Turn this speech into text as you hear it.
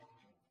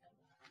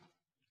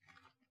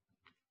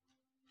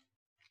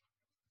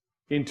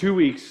In 2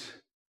 weeks,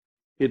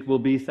 it will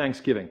be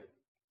Thanksgiving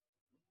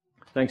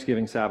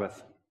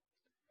Sabbath.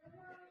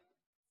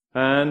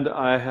 And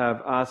I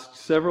have asked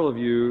several of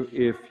you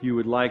if you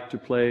would like to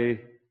play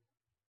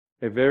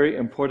a very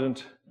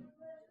important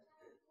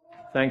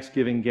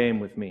Thanksgiving game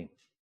with me.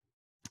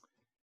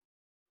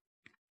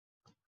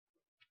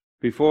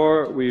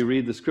 Before we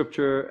read the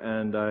scripture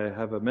and I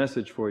have a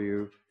message for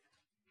you,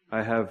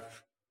 I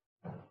have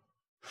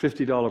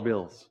 $50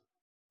 bills.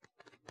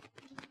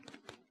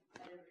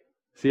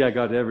 See, I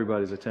got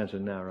everybody's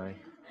attention now, right?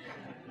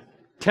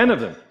 10 of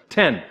them.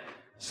 10.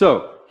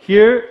 So,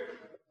 here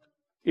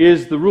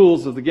is the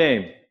rules of the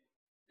game.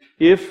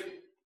 If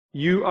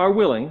you are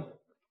willing,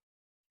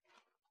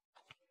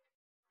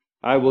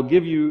 I will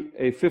give you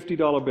a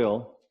 $50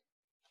 bill,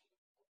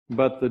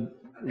 but the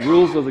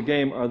rules of the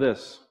game are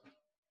this.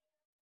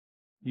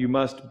 You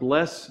must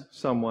bless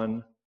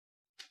someone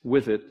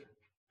with it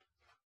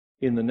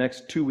in the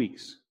next 2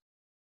 weeks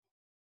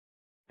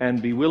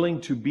and be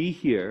willing to be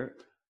here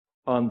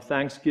on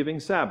Thanksgiving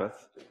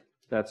Sabbath,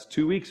 that's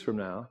 2 weeks from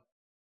now,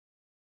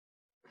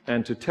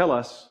 and to tell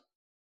us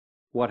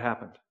what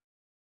happened.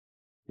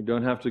 You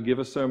don't have to give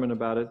a sermon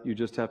about it. You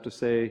just have to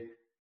say,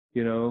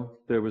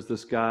 there was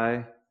this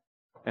guy,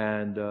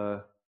 and,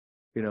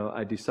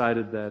 I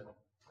decided that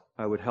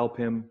I would help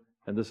him,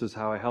 and this is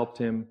how I helped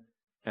him,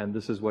 and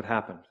this is what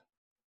happened.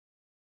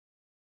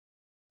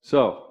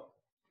 So,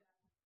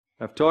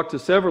 I've talked to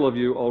several of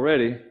you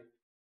already.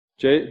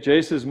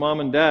 Jace's mom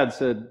and dad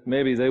said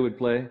maybe they would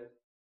play.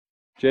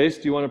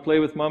 Jace, do you want to play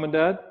with mom and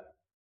dad?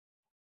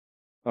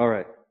 All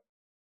right.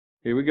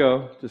 Here we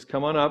go. Just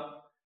come on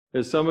up.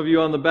 There's some of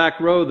you on the back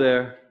row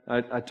there.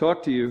 I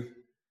talked to you.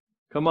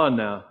 Come on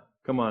now.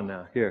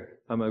 Here.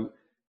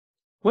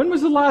 When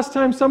was the last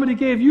time somebody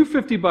gave you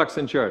 $50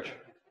 in church?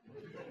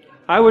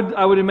 I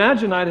would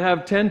imagine I'd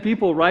have 10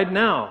 people right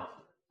now.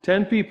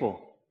 10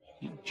 people.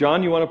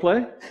 John, you want to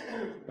play?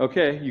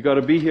 Okay, you got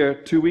to be here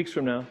 2 weeks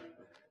from now.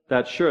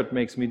 That shirt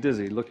makes me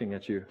dizzy looking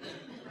at you.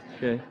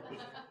 Okay.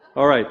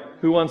 All right,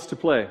 who wants to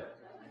play?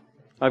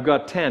 I've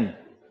got 10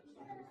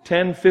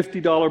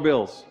 $50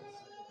 bills.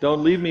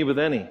 Don't leave me with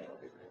any.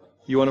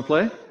 You want to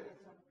play?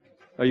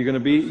 Are you going to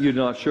be? You're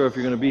not sure if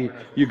you're going to be here.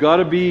 You got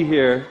to be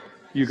here.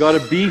 You got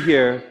to be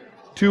here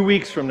 2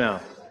 weeks from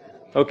now.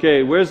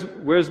 Okay,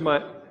 where's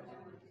my...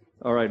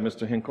 All right,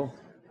 Mr. Hinkle.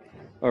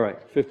 All right,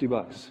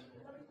 $50.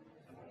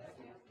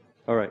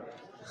 All right.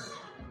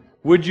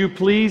 Would you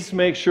please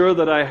make sure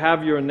that I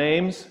have your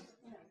names,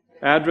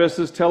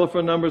 addresses,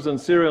 telephone numbers, and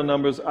serial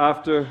numbers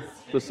after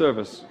the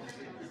service?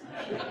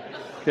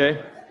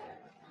 Okay?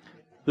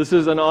 This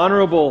is an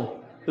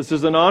honorable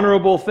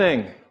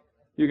thing.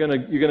 You're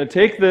gonna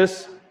take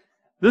this.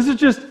 This is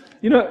just,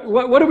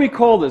 what do we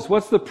call this?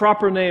 What's the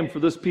proper name for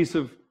this piece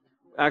of?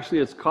 Actually,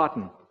 it's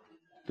cotton.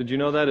 Did you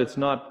know that it's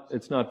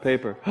not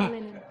paper?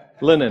 Linen.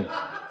 Linen.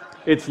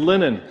 It's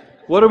linen.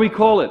 What do we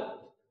call it?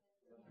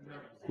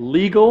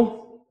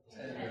 Legal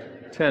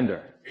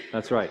tender.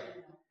 That's right.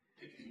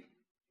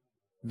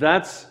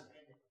 That's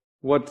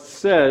what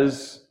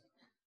says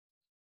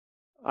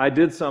I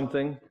did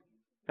something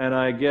and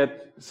I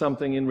get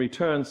something in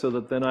return so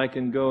that then I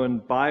can go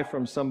and buy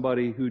from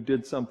somebody who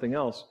did something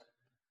else.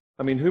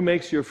 I mean, who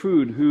makes your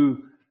food?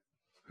 Who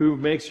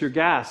makes your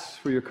gas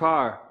for your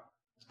car?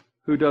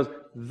 Who does?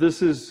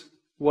 This is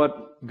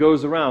what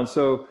goes around.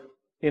 So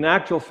in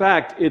actual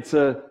fact, it's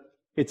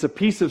a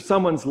piece of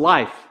someone's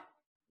life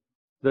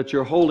that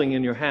you're holding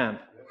in your hand.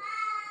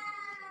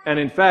 And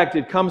in fact,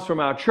 it comes from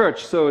our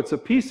church, so it's a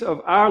piece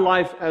of our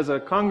life as a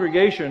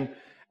congregation.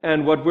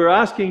 And what we're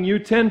asking you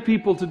 10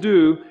 people to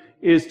do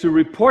is to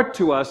report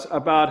to us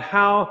about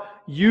how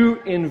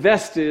you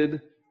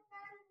invested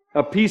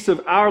a piece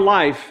of our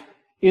life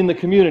in the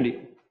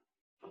community.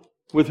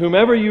 With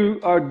whomever you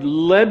are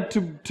led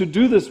to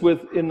do this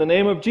with in the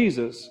name of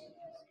Jesus,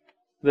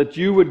 that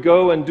you would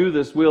go and do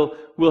this.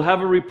 We'll have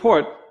a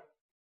report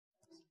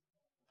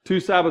 2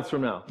 Sabbaths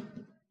from now.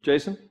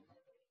 Jason?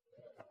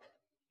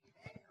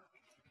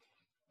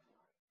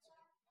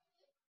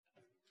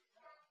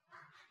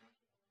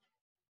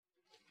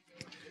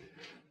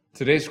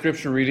 Today's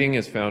scripture reading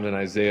is found in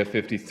Isaiah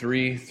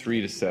 53,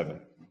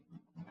 3-7.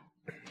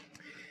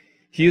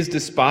 He is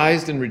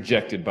despised and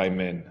rejected by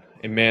men,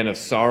 a man of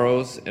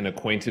sorrows and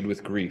acquainted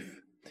with grief.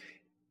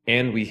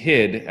 And we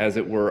hid, as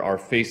it were, our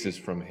faces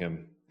from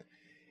him.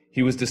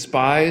 He was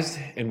despised,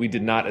 and we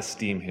did not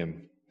esteem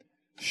him.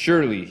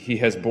 Surely he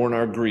has borne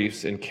our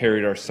griefs and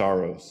carried our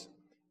sorrows.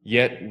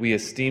 Yet we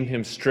esteemed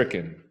him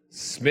stricken,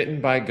 smitten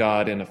by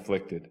God, and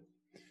afflicted.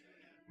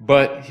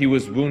 But he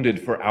was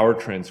wounded for our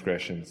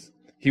transgressions.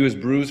 He was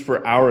bruised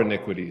for our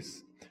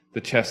iniquities.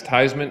 The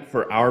chastisement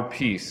for our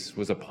peace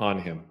was upon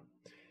him.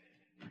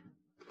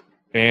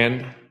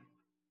 And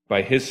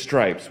by his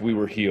stripes we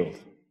were healed.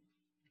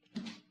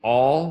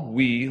 All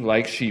we,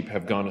 like sheep,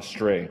 have gone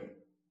astray.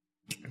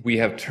 We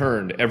have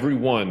turned every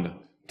one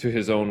to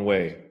his own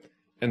way,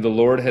 and the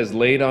Lord has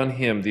laid on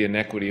him the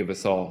iniquity of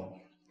us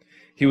all.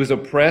 He was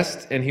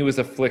oppressed and he was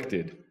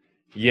afflicted,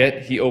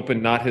 yet he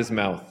opened not his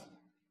mouth.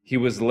 He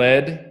was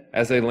led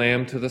as a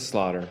lamb to the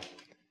slaughter,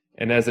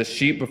 And as a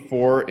sheep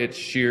before its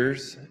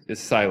shears is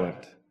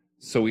silent,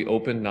 so he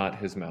opened not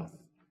his mouth.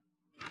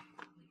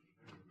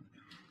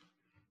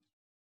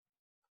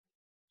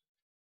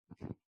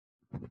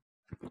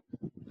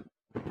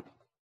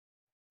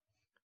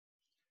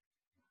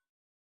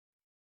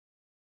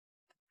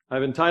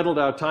 I've entitled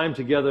our time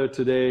together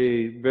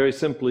today very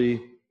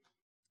simply,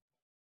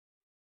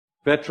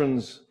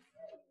 Veterans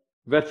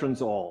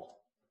All.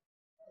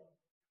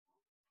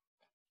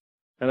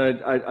 And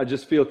I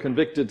just feel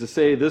convicted to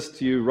say this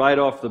to you right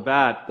off the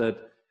bat,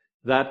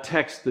 that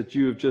text that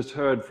you have just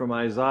heard from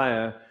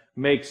Isaiah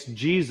makes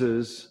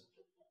Jesus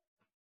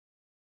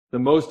the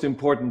most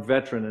important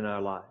veteran in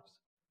our lives.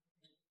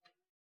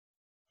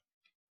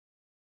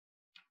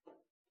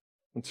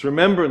 It's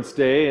Remembrance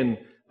Day in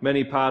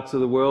many parts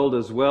of the world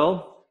as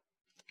well.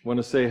 I want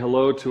to say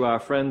hello to our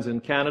friends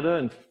in Canada.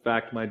 In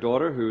fact, my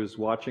daughter, who is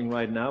watching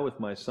right now with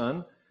my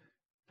son.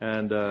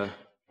 And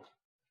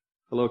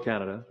hello,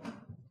 Canada.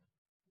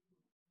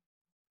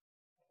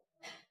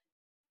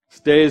 This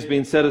day has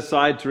been set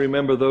aside to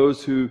remember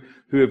those who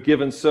have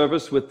given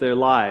service with their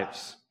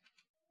lives.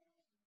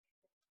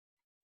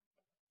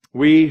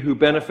 We who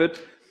benefit,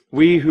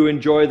 we who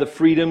enjoy the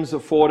freedoms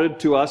afforded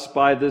to us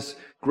by this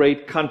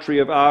great country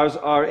of ours,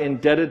 are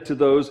indebted to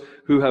those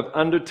who have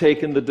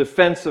undertaken the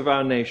defense of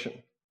our nation.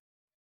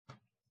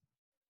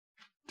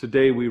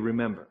 Today we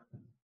remember.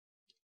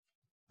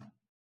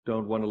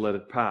 Don't want to let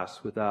it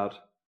pass without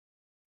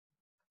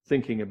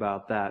thinking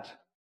about that.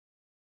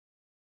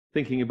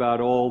 Thinking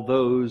about all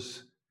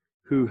those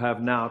who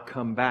have now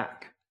come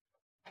back.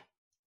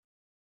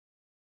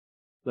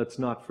 Let's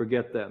not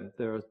forget them.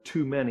 There are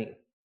too many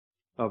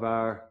of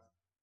our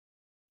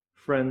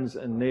friends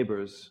and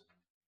neighbors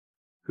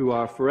who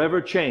are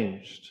forever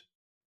changed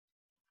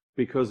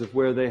because of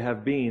where they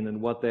have been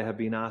and what they have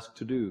been asked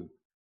to do.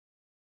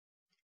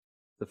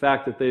 The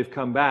fact that they've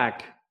come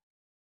back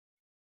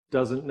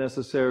doesn't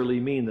necessarily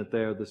mean that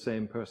they're the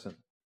same person.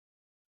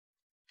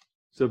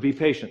 So be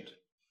patient.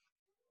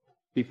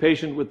 Be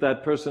patient with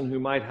that person who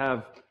might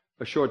have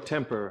a short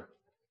temper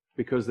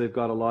because they've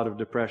got a lot of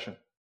depression.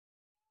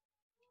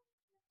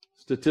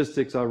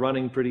 Statistics are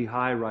running pretty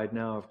high right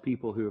now of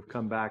people who have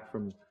come back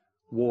from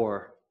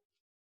war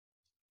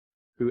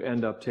who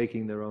end up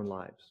taking their own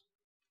lives.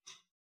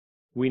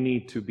 We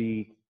need to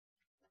be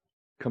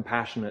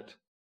compassionate.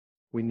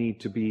 We need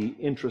to be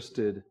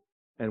interested,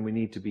 and we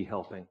need to be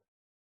helping,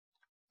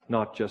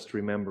 not just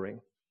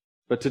remembering.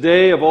 But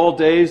today, of all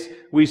days,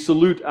 we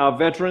salute our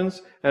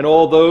veterans and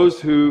all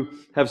those who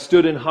have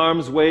stood in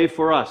harm's way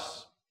for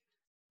us.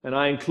 And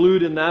I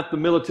include in that the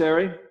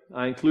military,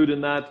 I include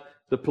in that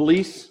the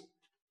police,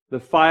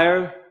 the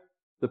fire,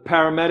 the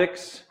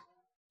paramedics,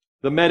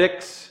 the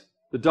medics,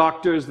 the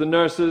doctors, the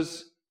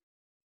nurses.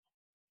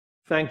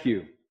 Thank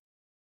you.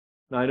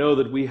 And I know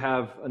that we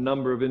have a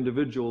number of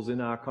individuals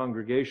in our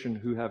congregation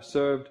who have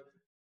served.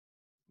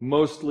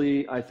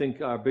 Mostly, I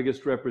think our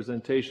biggest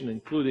representation,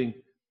 including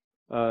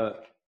a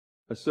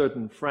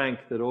certain Frank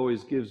that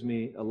always gives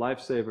me a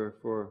lifesaver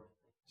for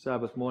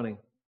Sabbath morning.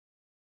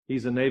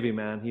 He's a Navy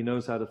man. He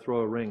knows how to throw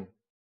a ring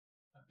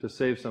to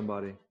save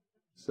somebody.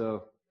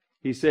 So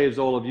he saves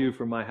all of you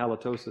from my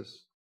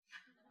halitosis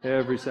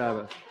every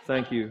Sabbath.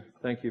 Thank you.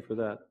 Thank you for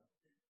that.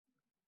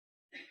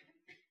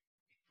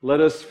 Let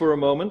us, for a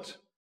moment,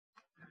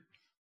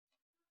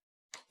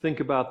 think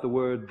about the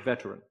word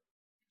veteran.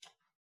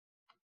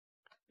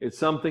 It's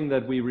something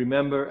that we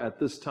remember at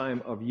this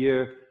time of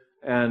year,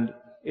 and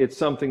it's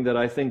something that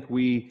I think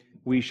we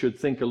should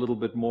think a little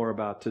bit more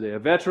about today. A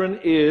veteran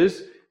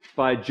is,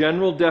 by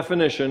general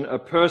definition, a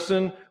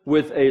person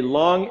with a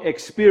long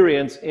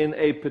experience in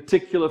a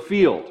particular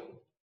field.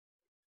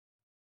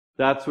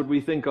 That's what we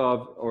think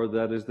of, or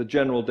that is the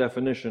general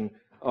definition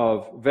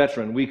of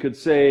veteran. We could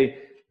say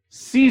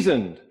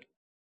seasoned.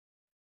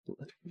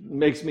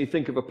 Makes me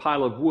think of a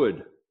pile of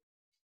wood.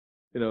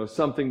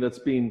 Something that's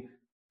been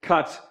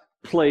cut,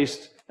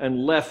 placed,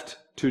 and left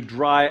to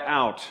dry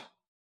out.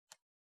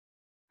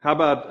 How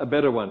about a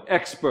better one?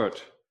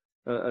 Expert.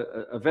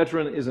 A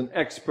veteran is an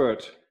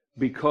expert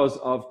because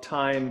of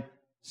time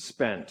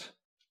spent.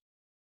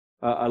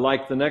 I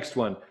like the next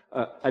one.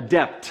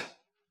 Adept.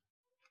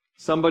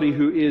 Somebody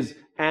who is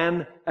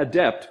an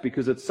adept,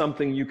 because it's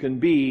something you can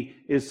be,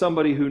 is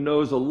somebody who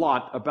knows a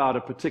lot about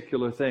a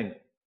particular thing.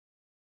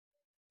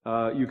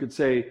 You could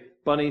say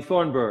Bunny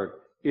Thornburg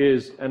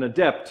is an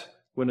adept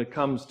when it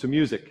comes to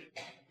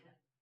music.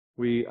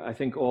 We, I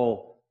think,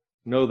 all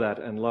know that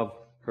and love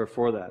her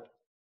for that.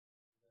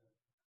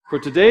 For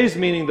today's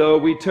meaning, though,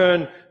 we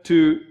turn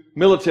to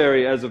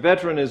military, as a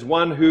veteran is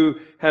one who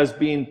has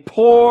been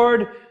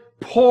poured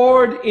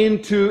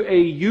into a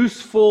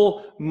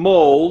useful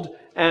mold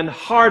and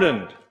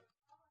hardened.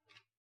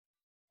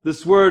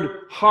 This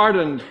word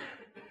hardened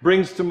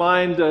brings to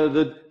mind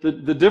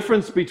the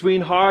difference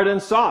between hard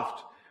and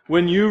soft.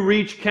 When you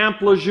reach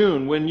Camp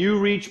Lejeune, when you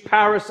reach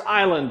Paris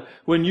Island,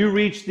 when you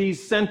reach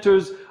these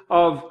centers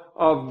of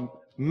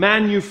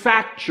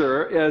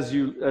manufacture, as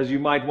you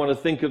might want to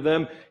think of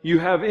them, you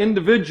have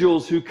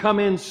individuals who come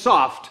in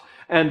soft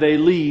and they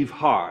leave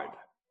hard.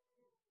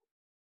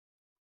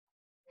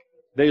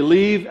 They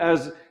leave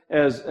as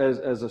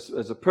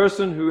a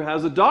person who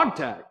has a dog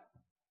tag.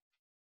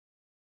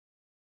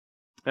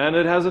 And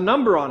it has a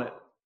number on it.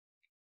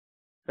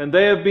 And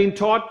they have been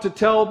taught to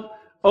tell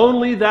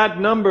only that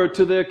number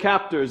to their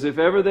captors. If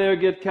ever they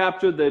get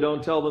captured, they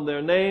don't tell them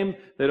their name.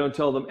 They don't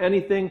tell them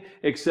anything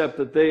except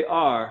that they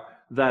are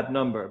that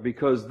number,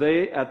 because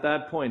they, at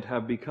that point,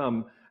 have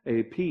become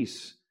a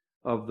piece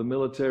of the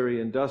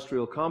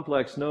military-industrial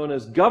complex known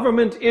as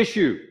government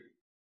issue.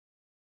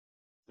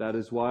 That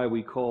is why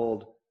we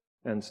called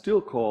and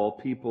still call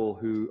people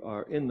who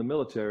are in the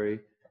military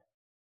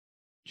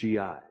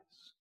GIs.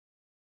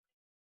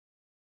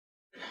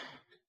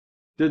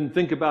 Didn't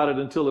think about it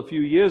until a few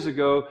years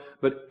ago,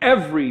 but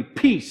every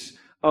piece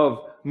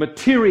of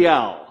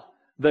material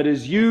that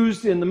is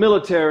used in the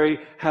military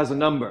has a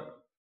number,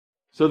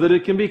 so that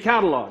it can be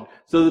cataloged,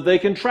 so that they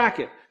can track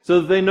it,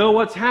 so that they know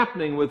what's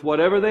happening with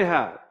whatever they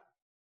have.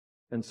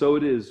 And so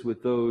it is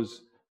with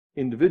those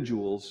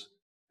individuals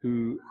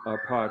who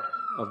are part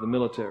of the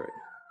military.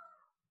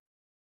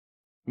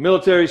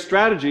 Military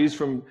strategies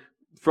from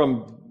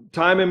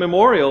time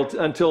immemorial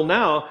until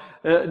now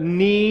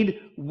need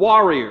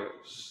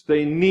warriors.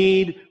 They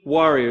need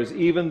warriors.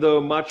 Even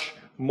though much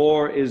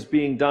more is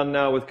being done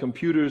now with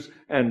computers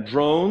and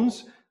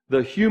drones,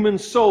 the human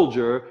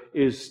soldier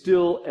is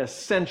still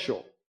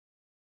essential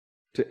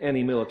to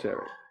any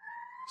military.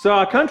 So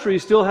our country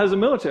still has a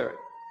military.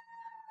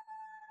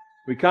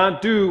 We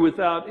can't do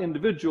without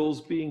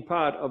individuals being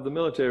part of the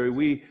military.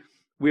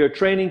 We are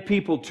training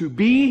people to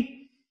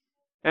be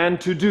and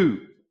to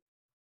do,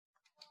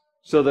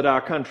 so that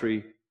our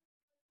country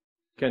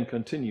can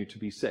continue to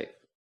be safe.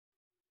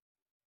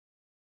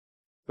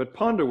 But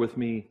ponder with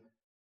me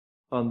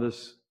on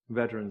this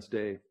Veterans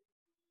Day.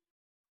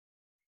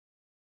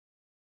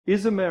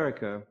 Is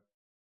America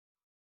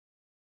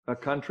a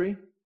country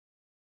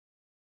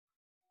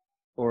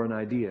or an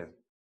idea?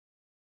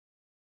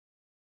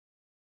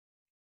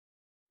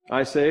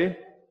 I say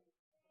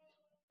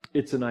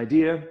it's an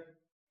idea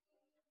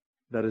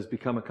that has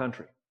become a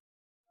country.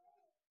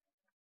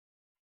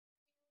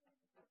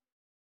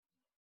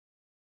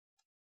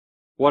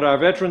 What our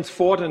veterans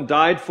fought and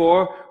died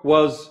for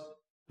was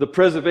the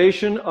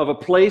preservation of a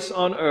place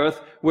on earth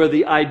where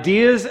the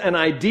ideas and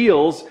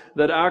ideals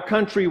that our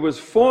country was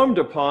formed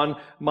upon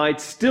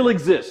might still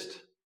exist.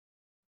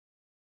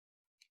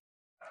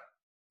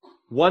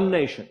 One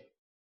nation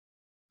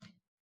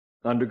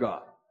under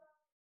God.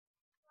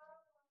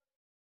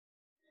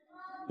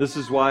 This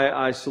is why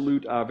I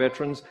salute our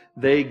veterans.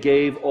 They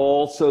gave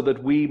all so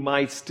that we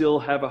might still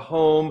have a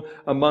home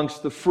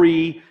amongst the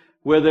free,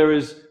 where there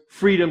is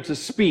freedom to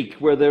speak,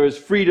 where there is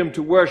freedom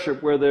to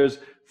worship, where there's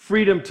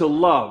freedom to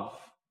love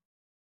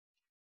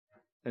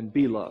and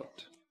be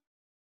loved.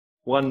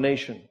 One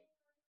nation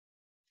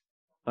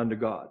under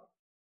God.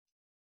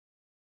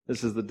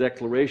 This is the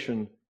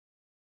declaration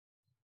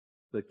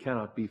that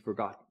cannot be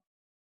forgotten.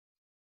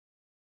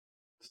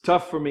 It's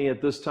tough for me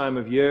at this time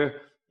of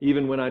year,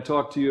 even when I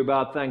talk to you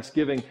about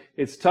Thanksgiving,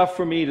 it's tough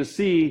for me to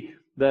see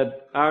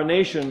that our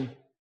nation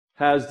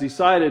has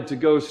decided to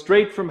go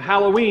straight from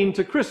Halloween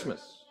to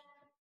Christmas.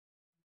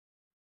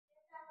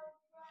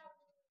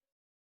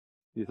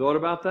 You thought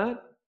about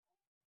that?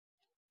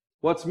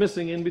 What's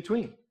missing in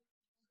between?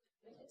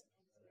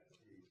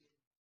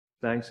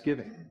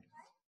 Thanksgiving.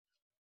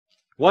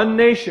 One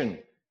nation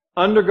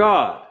under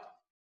God,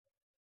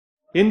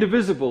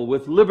 indivisible,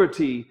 with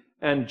liberty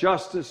and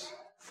justice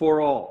for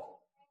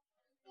all.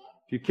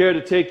 If you care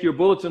to take your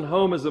bulletin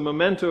home as a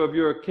memento of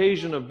your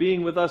occasion of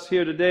being with us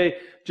here today,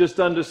 just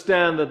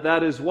understand that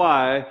that is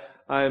why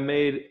I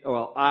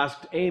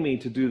asked Amy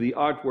to do the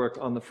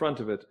artwork on the front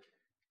of it.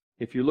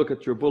 If you look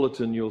at your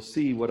bulletin, you'll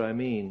see what I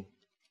mean.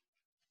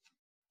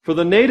 For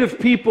the native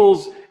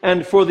peoples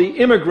and for the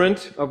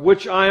immigrant, of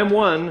which I am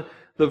one,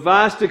 the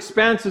vast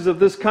expanses of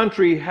this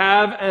country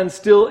have and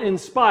still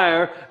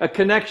inspire a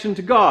connection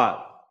to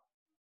God.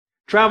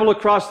 Travel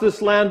across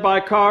this land by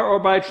car or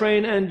by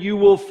train and you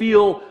will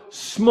feel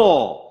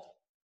small.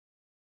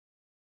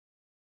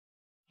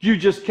 You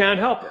just can't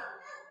help it.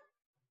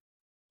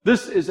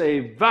 This is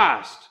a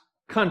vast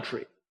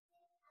country.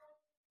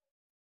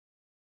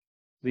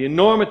 The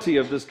enormity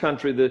of this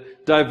country, the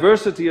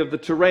diversity of the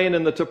terrain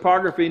and the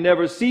topography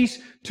never cease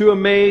to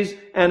amaze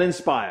and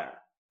inspire.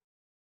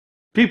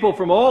 People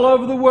from all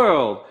over the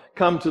world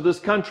come to this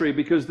country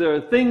because there are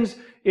things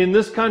in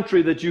this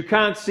country that you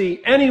can't see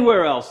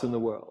anywhere else in the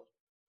world.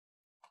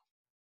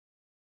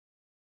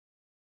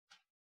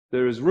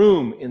 There is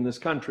room in this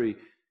country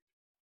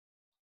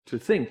to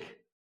think.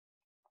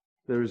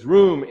 There is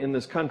room in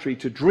this country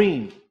to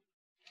dream.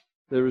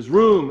 There is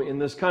room in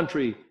this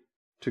country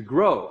to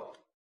grow.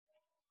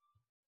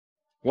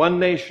 One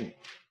nation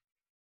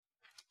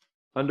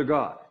under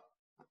God,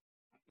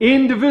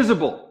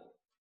 indivisible,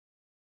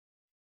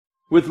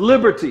 with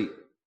liberty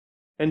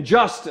and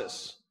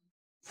justice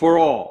for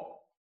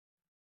all.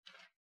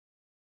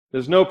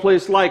 There's no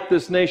place like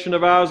this nation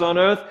of ours on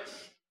earth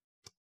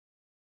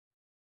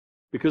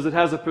because it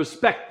has a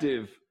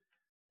perspective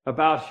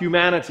about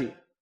humanity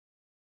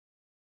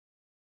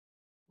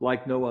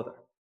like no other.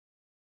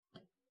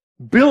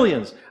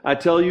 Billions, I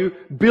tell you,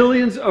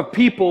 billions of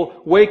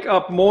people wake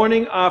up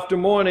morning after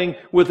morning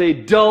with a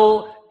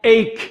dull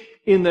ache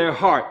in their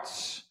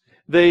hearts.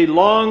 They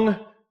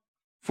long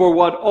for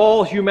what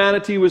all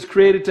humanity was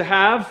created to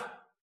have: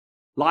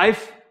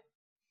 life,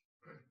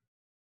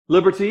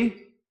 liberty.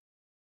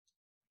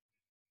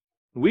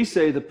 We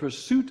say the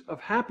pursuit of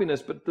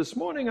happiness, but this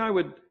morning I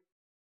would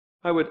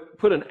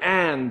put an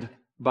 "and"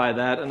 by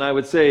that, and I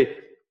would say,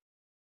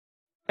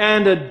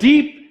 and a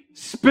deep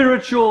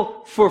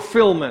spiritual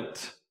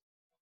fulfillment.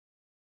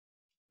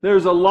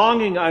 There's a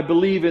longing, I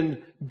believe,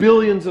 in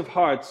billions of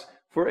hearts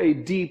for a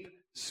deep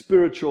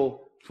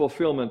spiritual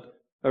fulfillment,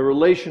 a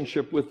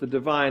relationship with the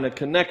divine, a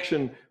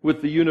connection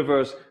with the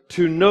universe,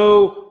 to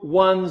know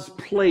one's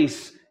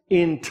place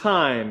in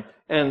time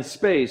and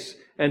space,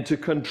 and to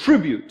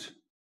contribute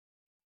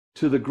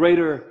to the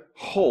greater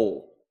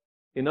whole.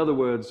 In other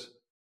words,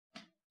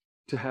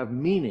 to have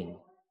meaning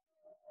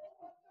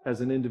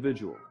as an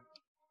individual.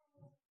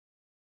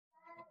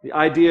 The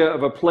idea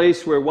of a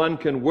place where one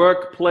can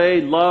work,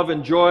 play, love,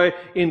 enjoy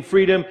in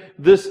freedom.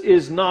 This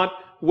is not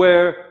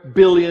where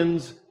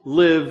billions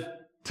live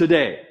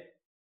today.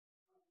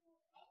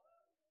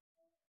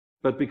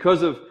 But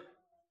because of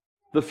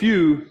the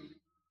few,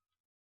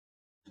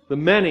 the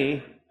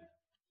many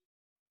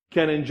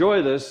can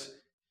enjoy this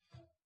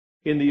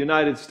in the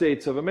United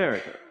States of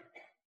America.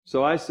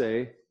 So I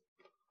say,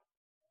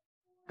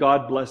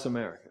 God bless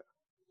America.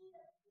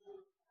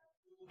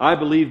 I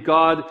believe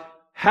God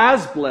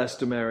has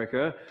blessed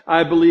America.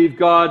 I believe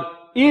God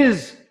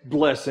is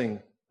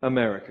blessing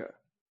America.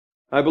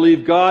 I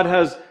believe God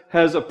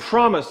has a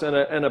promise and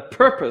a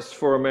purpose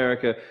for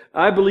America.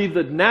 I believe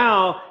that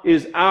now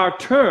is our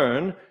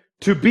turn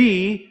to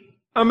be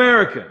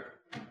American.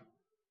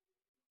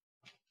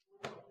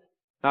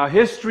 Our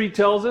history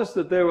tells us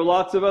that there were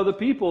lots of other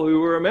people who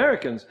were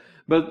Americans,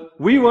 but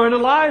we weren't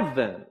alive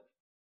then.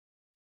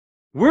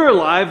 We're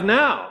alive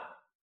now.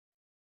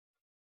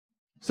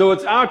 So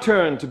it's our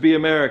turn to be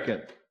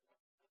American.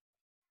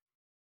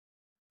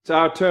 It's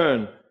our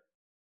turn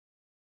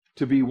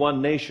to be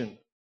one nation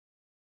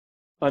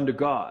under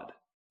God,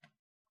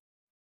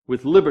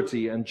 with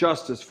liberty and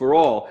justice for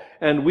all.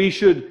 And we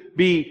should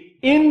be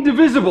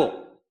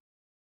indivisible.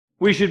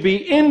 We should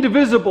be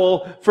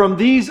indivisible from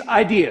these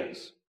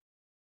ideas.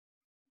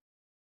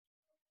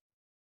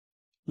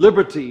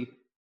 Liberty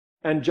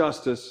and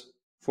justice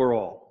for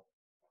all.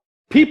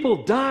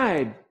 People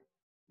died,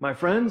 my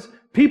friends.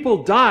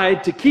 People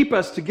died to keep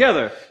us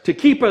together, to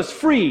keep us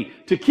free,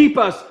 to keep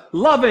us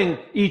loving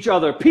each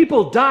other.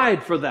 People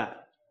died for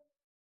that.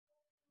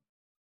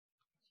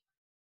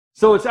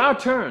 So it's our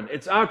turn.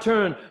 It's our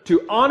turn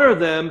to honor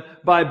them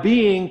by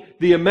being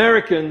the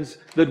Americans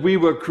that we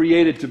were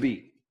created to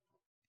be.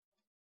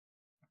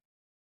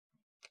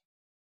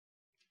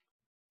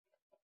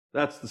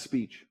 That's the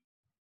speech.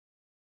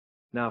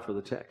 Now for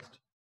the text.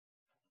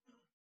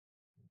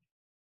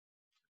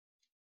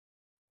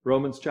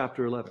 Romans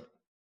chapter 11.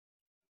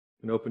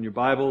 You can open your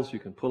Bibles, you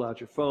can pull out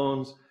your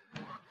phones.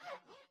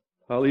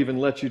 I'll even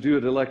let you do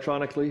it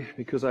electronically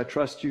because I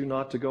trust you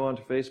not to go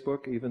onto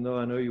Facebook, even though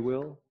I know you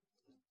will.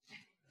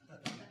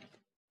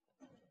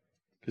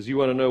 Because you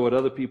want to know what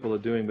other people are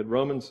doing. But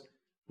Romans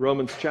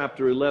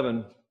chapter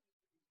 11,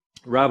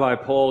 Rabbi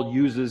Paul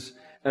uses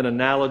an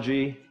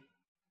analogy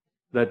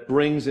that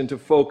brings into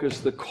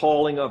focus the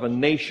calling of a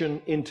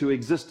nation into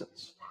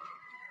existence.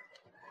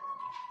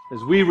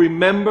 As we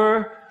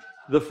remember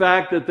the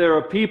fact that there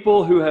are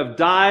people who have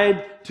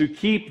died to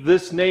keep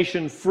this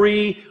nation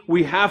free,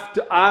 we have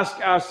to ask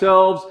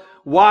ourselves,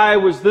 why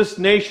was this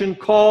nation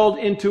called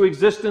into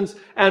existence?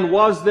 And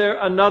was there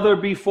another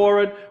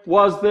before it?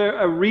 Was there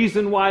a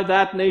reason why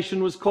that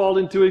nation was called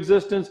into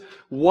existence?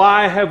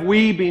 Why have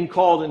we been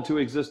called into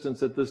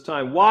existence at this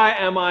time? Why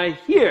am I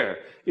here?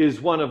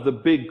 Is one of the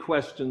big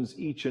questions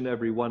each and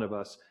every one of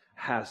us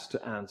has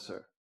to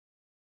answer.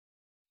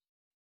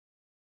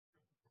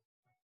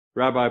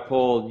 Rabbi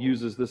Paul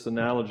uses this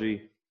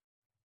analogy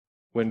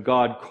when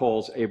God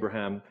calls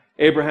Abraham.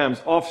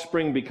 Abraham's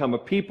offspring become a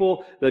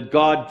people that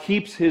God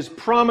keeps his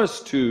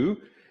promise to.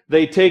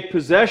 They take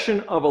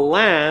possession of a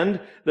land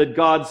that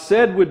God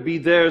said would be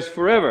theirs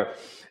forever.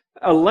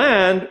 A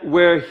land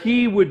where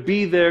he would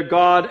be their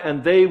God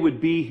and they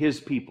would be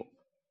his people.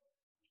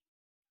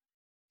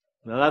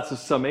 Now that's a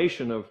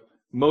summation of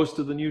most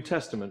of the New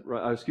Testament,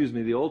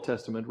 the Old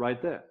Testament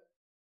right there.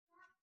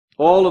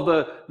 All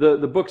of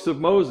the books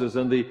of Moses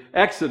and the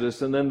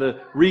Exodus and then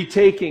the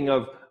retaking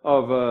of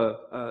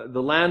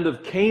the land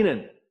of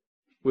Canaan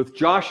with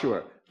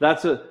Joshua.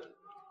 That's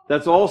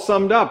all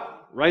summed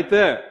up right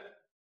there.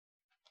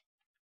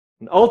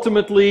 And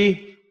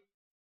ultimately,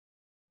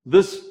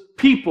 this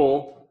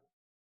people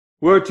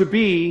were to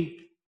be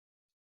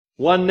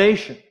one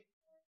nation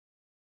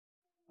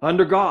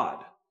under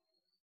God,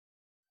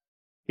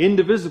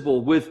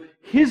 indivisible with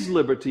his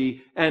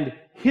liberty and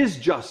his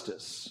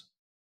justice.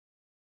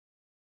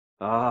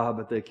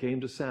 But they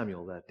came to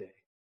Samuel that day.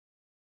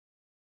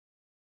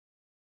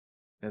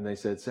 And they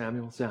said,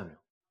 Samuel, Samuel,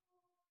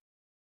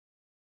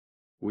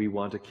 we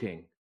want a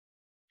king.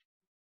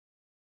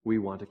 We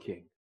want a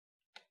king.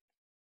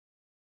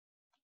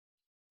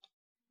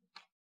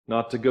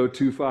 Not to go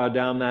too far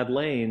down that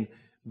lane,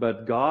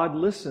 but God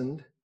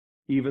listened,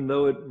 even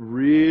though it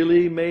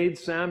really made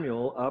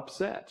Samuel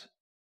upset.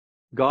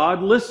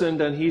 God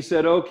listened and he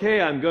said,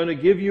 okay, I'm going to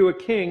give you a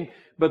king,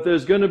 but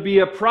there's going to be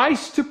a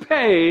price to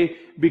pay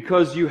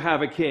because you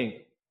have a king.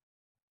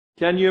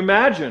 Can you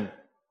imagine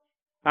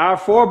our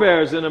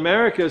forebears in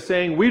America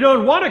saying, we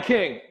don't want a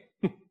king?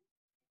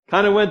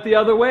 Kind of went the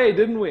other way,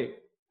 didn't we?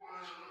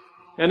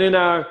 And in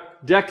our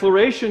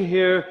declaration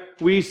here,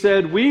 we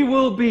said, we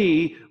will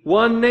be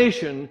one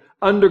nation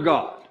under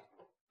God.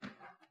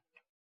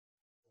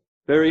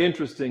 Very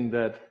interesting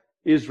that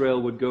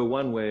Israel would go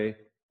one way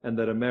and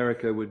that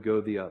America would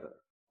go the other.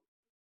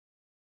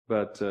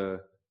 But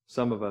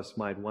some of us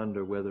might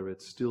wonder whether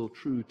it's still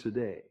true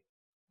today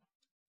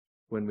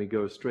when we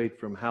go straight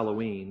from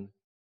Halloween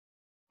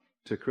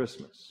to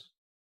Christmas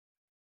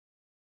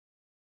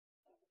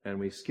and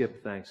we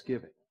skip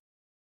Thanksgiving.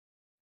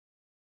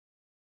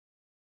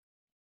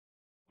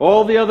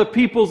 All the other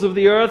peoples of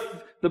the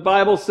earth, the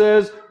Bible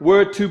says,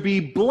 were to be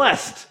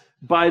blessed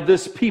by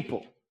this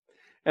people.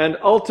 And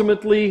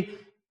ultimately,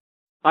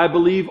 I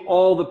believe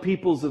all the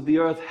peoples of the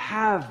earth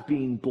have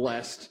been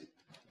blessed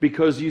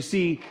because, you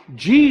see,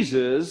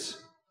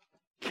 Jesus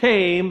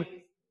came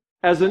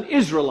as an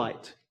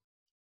Israelite.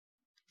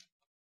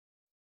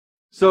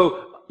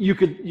 So you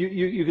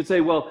could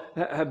say, well,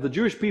 have the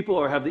Jewish people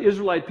or have the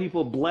Israelite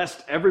people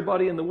blessed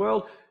everybody in the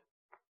world?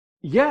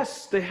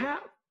 Yes, they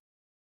have.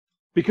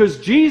 Because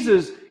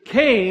Jesus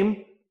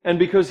came, and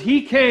because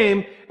he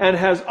came and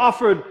has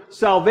offered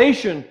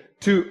salvation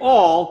to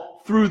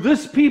all through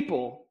this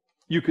people,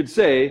 you could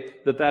say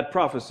that that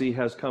prophecy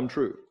has come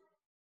true.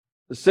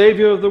 The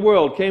Savior of the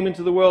world came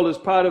into the world as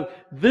part of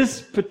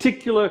this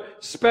particular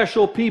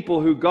special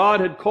people who God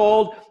had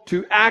called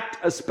to act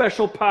a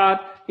special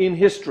part in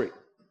history.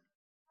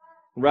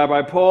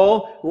 Rabbi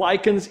Paul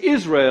likens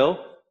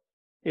Israel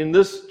in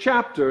this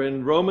chapter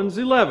in Romans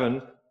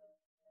 11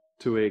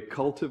 to a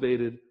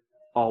cultivated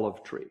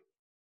olive tree.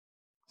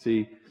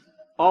 See,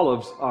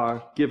 olives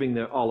are giving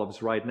their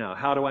olives right now.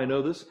 How do I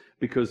know this?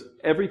 Because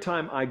every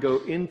time I go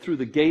in through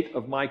the gate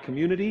of my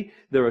community,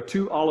 there are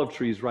 2 olive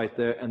trees right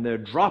there, and they're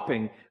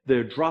dropping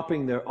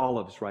their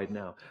olives right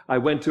now. I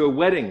went to a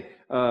wedding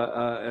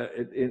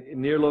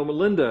near Loma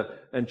Linda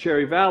and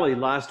Cherry Valley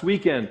last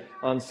weekend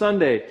on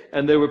Sunday,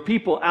 and there were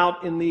people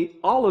out in the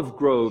olive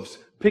groves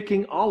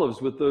picking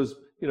olives with those,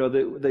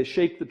 they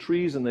shake the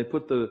trees and they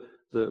put the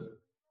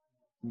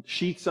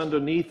sheets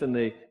underneath and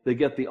they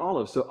get the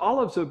olives. So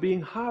olives are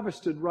being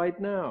harvested right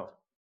now.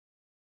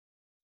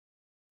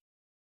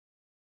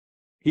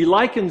 He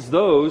likens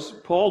those,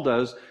 Paul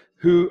does,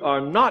 who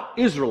are not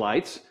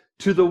Israelites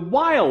to the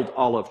wild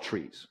olive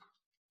trees.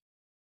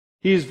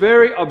 He's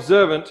very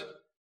observant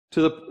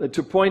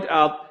to point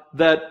out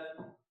that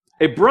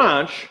a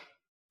branch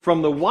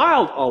from the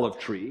wild olive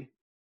tree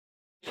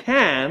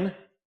can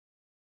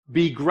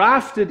be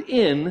grafted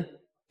in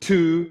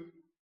to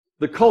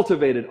the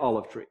cultivated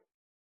olive tree.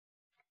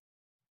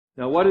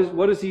 Now, what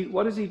is he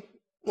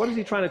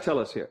trying to tell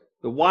us here?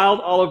 The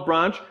wild olive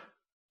branch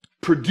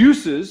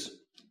produces.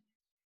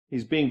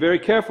 He's being very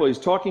careful. He's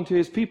talking to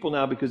his people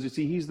now because, you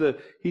see, he's the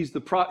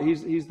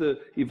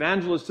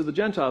evangelist to the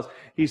Gentiles.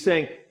 He's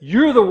saying,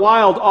 "You're the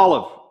wild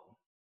olive.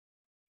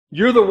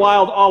 You're the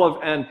wild olive,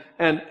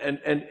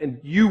 and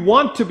you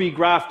want to be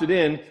grafted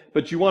in,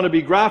 but you want to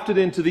be grafted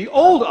into the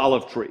old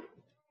olive tree,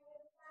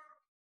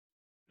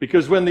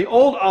 because when the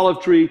old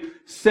olive tree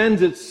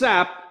sends its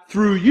sap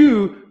through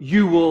you,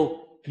 you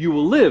will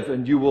live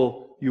and you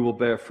will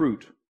bear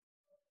fruit."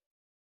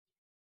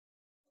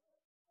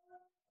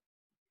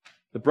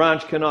 The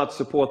branch cannot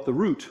support the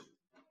root.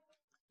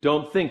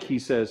 Don't think, he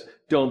says,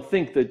 don't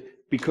think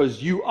that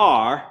because you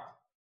are,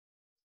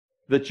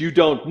 that you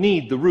don't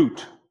need the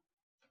root.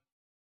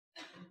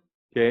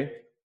 Okay?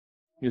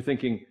 You're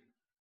thinking,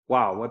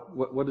 wow,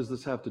 what does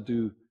this have to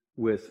do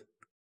with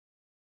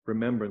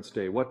Remembrance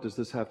Day? What does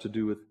this have to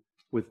do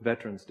with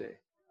Veterans Day?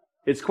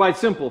 It's quite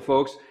simple,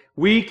 folks.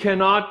 We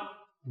cannot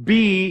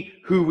be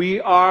who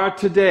we are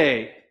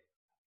today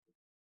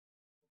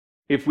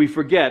if we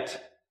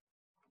forget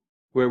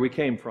where we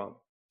came from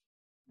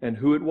and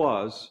who it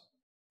was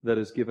that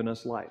has given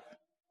us life.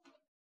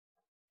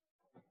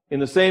 In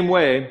the same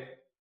way,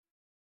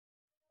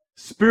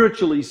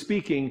 spiritually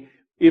speaking,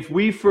 if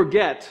we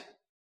forget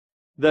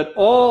that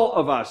all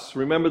of us,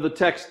 remember the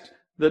text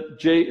that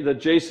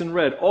Jason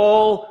read,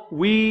 all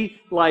we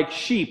like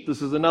sheep,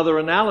 this is another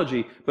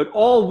analogy, but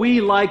all we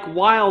like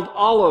wild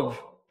olive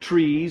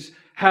trees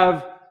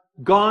have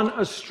gone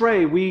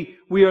astray. We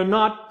are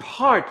not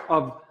part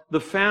of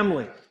the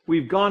family.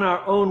 We've gone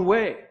our own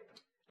way.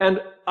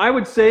 And I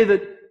would say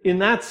that in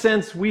that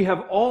sense, we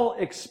have all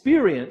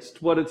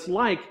experienced what it's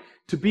like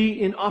to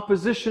be in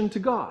opposition to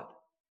God.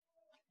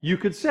 You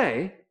could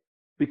say,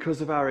 because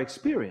of our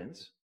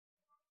experience,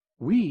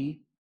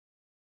 we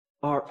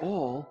are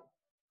all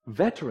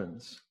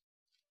veterans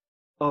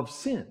of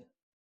sin.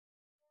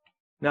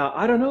 Now,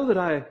 I don't know that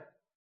I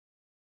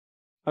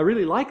I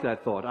really like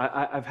that thought.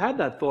 I've had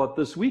that thought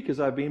this week as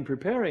I've been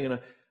preparing, and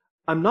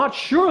I'm not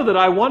sure that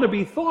I want to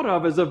be thought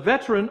of as a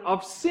veteran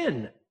of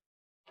sin.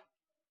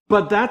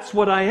 But that's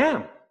what I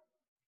am.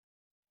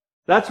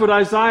 That's what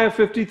Isaiah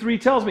 53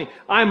 tells me.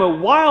 I'm a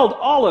wild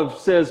olive,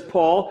 says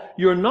Paul.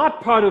 You're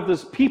not part of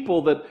this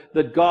people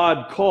that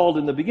God called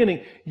in the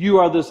beginning. You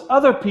are this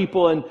other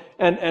people,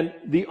 and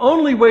the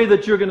only way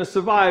that you're going to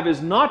survive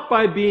is not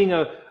by being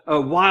a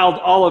wild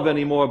olive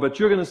anymore, but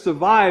you're going to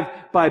survive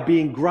by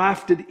being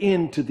grafted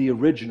into the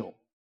original.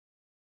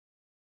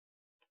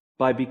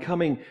 By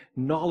becoming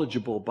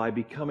knowledgeable,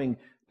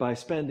 by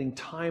spending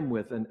time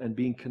with and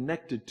being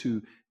connected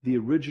to the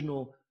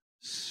original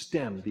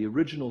stem, the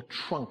original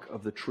trunk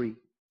of the tree.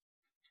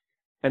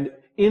 And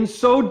in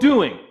so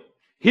doing,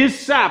 His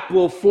sap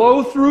will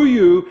flow through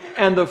you,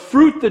 and the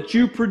fruit that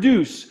you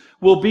produce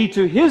will be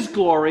to His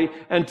glory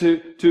and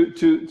to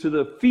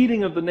the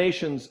feeding of the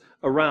nations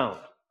around.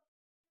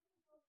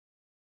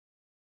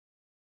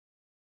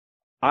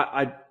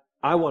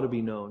 I want to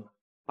be known.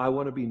 I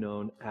want to be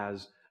known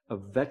as a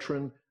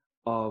veteran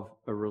of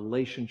a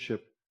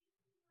relationship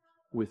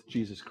with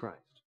Jesus Christ.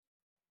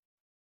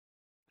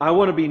 I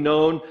want to be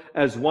known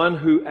as one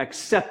who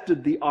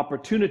accepted the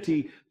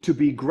opportunity to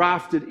be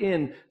grafted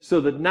in, so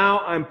that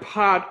now I'm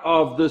part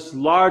of this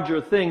larger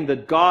thing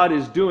that God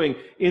is doing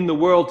in the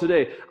world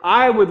today.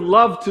 I would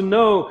love to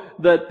know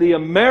that the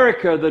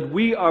America that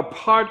we are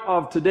part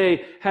of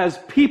today has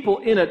people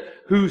in it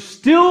who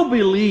still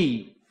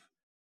believe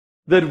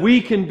that we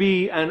can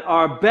be and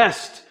are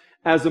best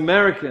as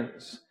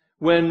Americans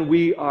when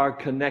we are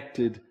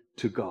connected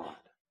to God.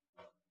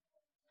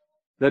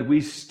 That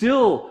we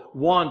still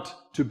want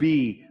to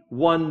be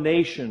one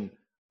nation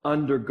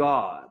under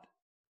God,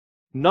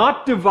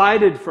 not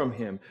divided from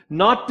Him,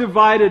 not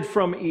divided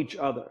from each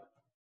other,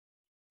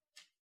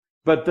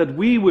 but that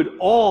we would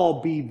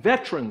all be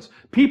veterans,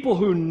 people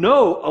who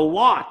know a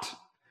lot,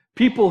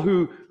 people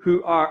who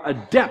are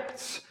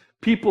adepts,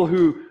 people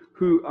who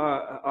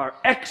are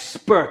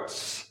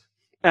experts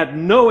at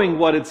knowing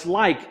what it's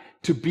like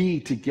to be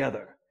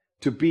together,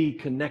 to be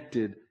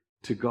connected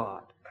to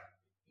God.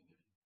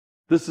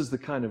 This is the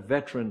kind of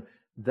veteran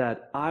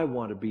that I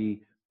want to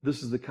be.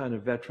 This is the kind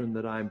of veteran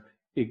that I'm,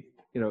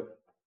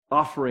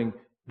 offering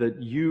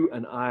that you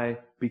and I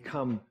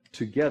become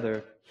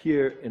together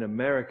here in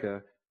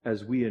America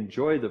as we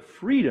enjoy the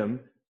freedom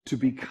to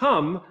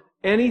become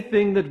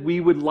anything that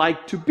we would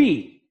like to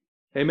be.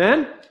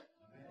 Amen?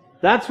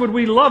 That's what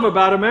we love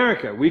about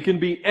America. We can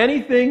be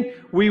anything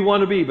we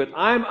want to be. But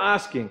I'm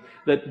asking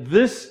that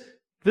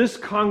this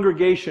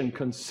congregation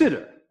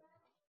consider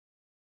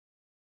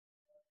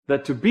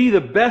that to be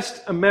the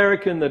best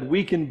American that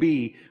we can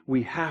be,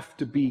 we have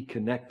to be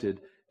connected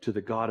to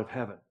the God of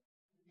heaven,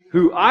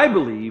 who I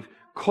believe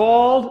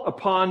called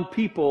upon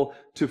people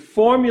to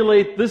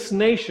formulate this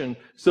nation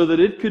so that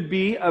it could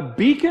be a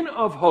beacon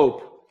of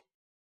hope,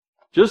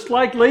 just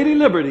like Lady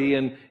Liberty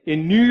in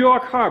New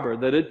York Harbor,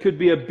 that it could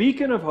be a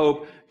beacon of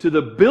hope to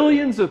the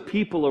billions of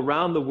people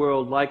around the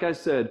world, like I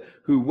said,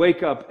 who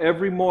wake up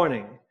every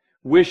morning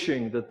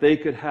wishing that they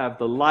could have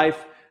the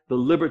life, the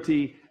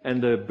liberty, and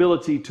the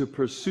ability to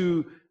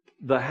pursue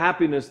the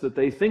happiness that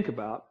they think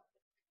about,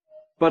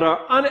 but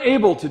are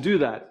unable to do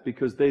that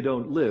because they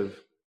don't live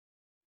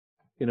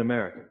in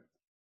America.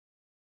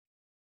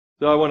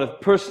 So I want to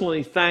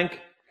personally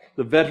thank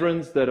the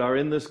veterans that are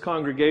in this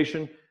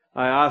congregation.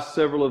 I asked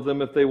several of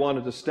them if they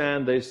wanted to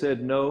stand. They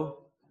said no.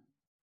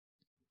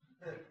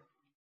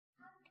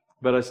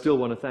 But I still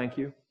want to thank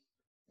you.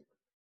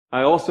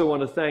 I also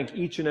want to thank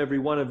each and every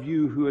one of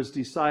you who has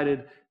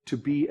decided to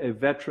be a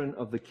veteran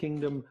of the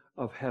kingdom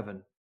of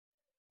heaven,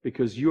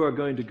 because you are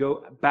going to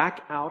go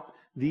back out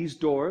these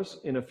doors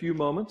in a few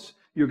moments.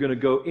 You're going to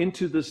go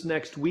into this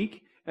next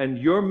week, and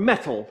your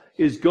mettle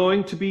is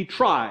going to be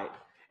tried.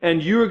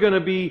 And you're going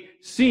to be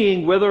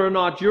seeing whether or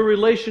not your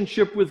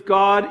relationship with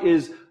God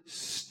is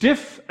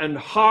stiff and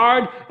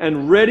hard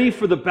and ready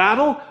for the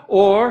battle,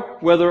 or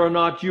whether or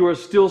not you are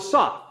still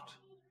soft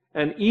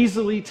and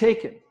easily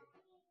taken.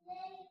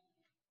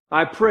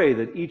 I pray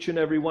that each and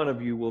every one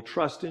of you will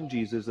trust in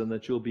Jesus and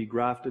that you'll be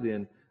grafted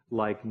in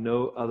like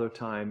no other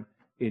time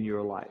in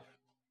your life.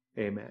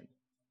 Amen.